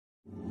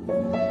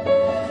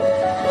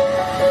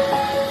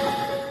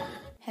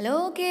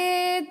Hello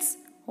kids,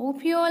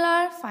 hope you all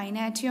are fine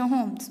at your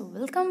home. So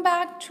welcome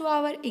back to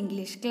our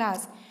English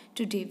class.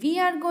 Today we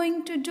are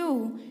going to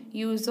do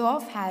use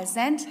of has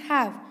and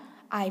have.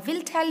 I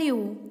will tell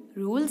you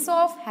rules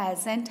of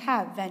has and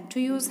have, when to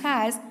use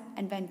has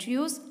and when to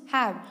use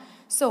have.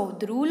 So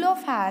the rule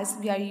of has,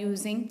 we are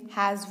using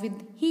has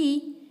with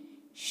he,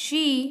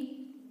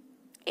 she,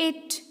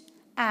 it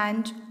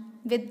and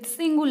with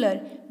singular.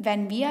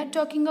 When we are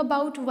talking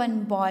about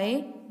one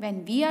boy,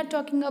 when we are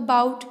talking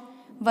about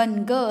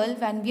one girl,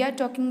 when we are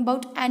talking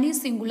about any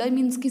singular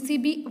means किसी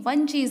भी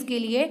one चीज़ के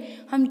लिए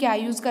हम क्या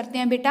use करते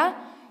हैं बेटा?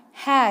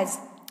 has.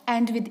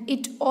 And with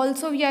it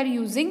also we are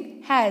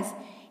using has.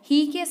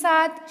 he के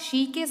साथ,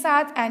 she के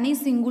साथ, any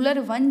singular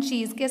one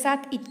चीज़ के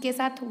साथ, it के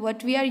साथ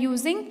what we are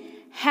using?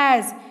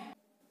 has.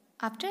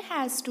 After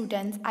has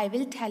students, I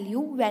will tell you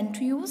when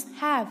to use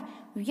have.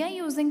 We are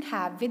using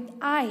have with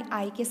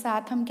I के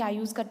साथ हम क्या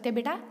use करते हैं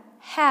बेटा?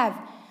 have.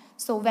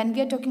 So when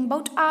we are talking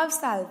about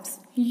ourselves,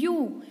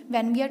 you,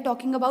 when we are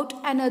talking about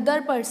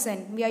another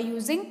person, we are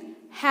using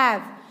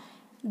have.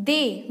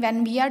 They,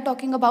 when we are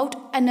talking about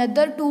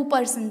another two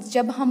persons,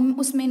 जब हम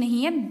उसमें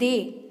नहीं है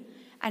they.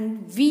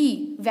 And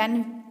we,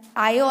 when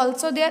I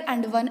also there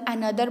and one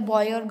another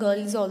boy or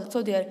girl is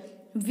also there,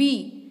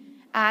 we.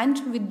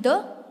 And with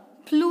the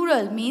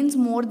plural means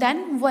more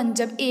than one,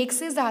 जब एक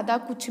से ज़्यादा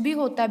कुछ भी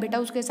होता है बेटा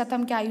उसके साथ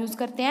हम क्या यूज़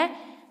करते हैं?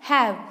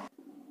 have.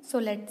 So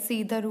let's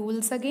see the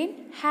rules again.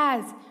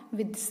 Has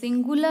with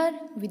singular,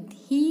 with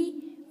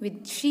he,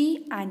 with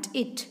she and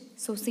it.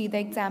 So see the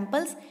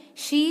examples.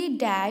 She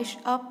dash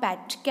a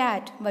pet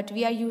cat. What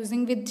we are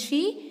using with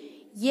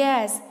she?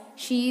 Yes.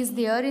 She is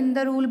there in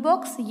the rule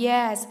box?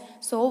 Yes.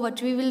 So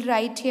what we will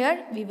write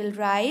here? We will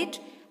write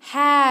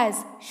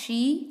has.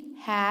 She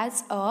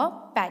has a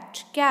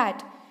pet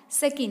cat.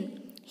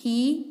 Second,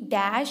 he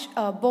dash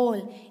a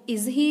ball.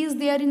 Is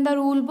there in the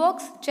rule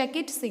box? Check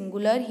it.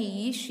 Singular,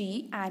 he,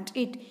 she and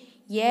it.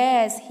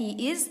 Yes,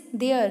 he is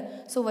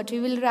there. So what we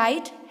will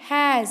write?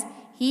 Has.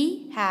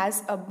 He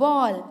has a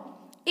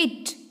ball.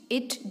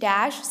 It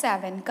dash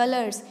 7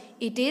 colors.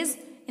 It is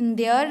in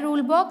their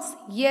rule box?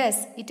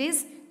 Yes, it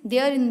is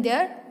there in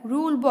their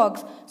rule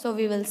box. So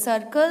we will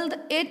circle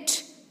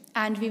it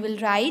and we will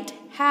write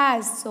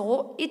has.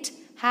 So it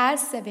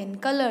has 7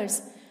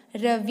 colors.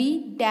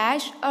 Ravi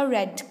dash a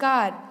red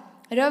car.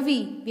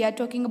 Ravi, we are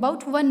talking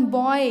about one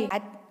boy.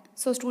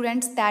 So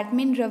students, that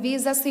means Ravi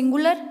is a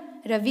singular.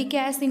 Ravi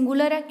क्या है?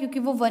 Singular है क्योंकि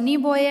वो one ही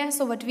boy है.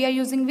 So what we are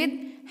using with?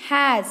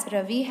 Has.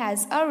 Ravi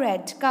has a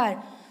red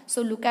car.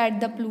 So look at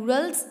the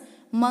plurals.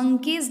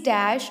 Monkeys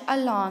dash a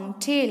long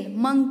tail.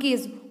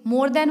 Monkeys,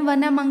 more than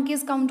one है.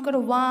 Monkeys count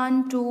करो.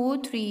 1, 2,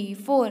 3,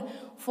 4.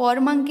 4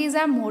 monkeys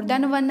है, more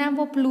than one है,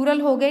 वो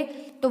plural हो गए.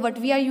 तो what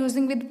we are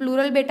using with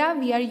plural बेटा?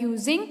 We are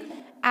using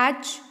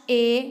have.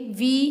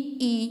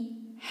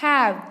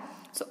 have.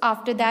 So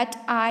after that,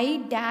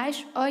 I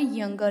dash a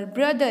younger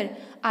brother.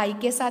 I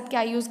के साथ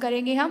क्या use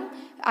करेंगे हम?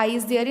 I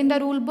is there in the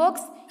rule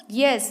box?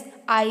 Yes,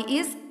 I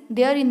is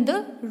there in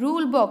the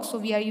rule box. So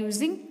we are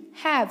using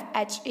have.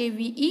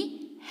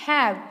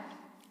 have.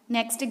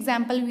 Next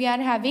example we are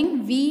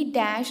having we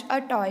dash a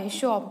toy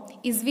shop.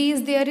 Is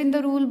there in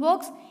the rule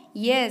box?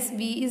 Yes,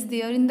 we is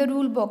there in the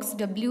rule box.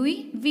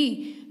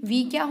 we.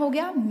 We क्या हो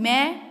गया?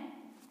 मैं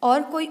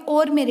और कोई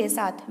और मेरे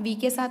साथ. we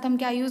के साथ हम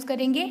क्या यूज़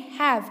करेंगे?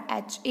 have.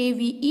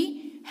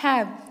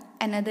 have.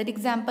 Another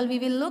example we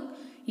will look.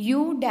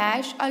 You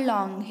dash a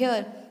long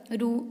hair.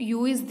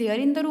 You is there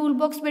in the rule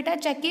box beta.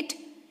 Check it.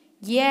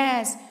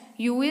 Yes,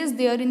 you is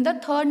there in the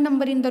third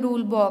number in the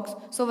rule box.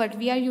 So what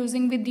we are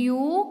using with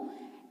you?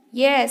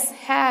 Yes,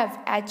 have.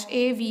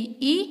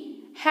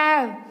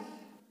 have.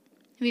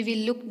 We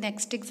will look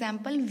next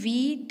example.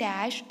 We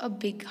dash a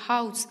big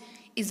house.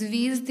 Is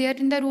there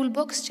in the rule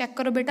box? Check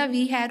करो बेटा.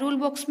 We है rule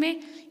box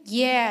में.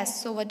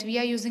 Yes. So what we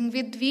are using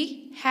with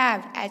we?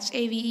 have.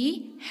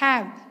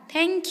 have.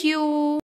 Thank you.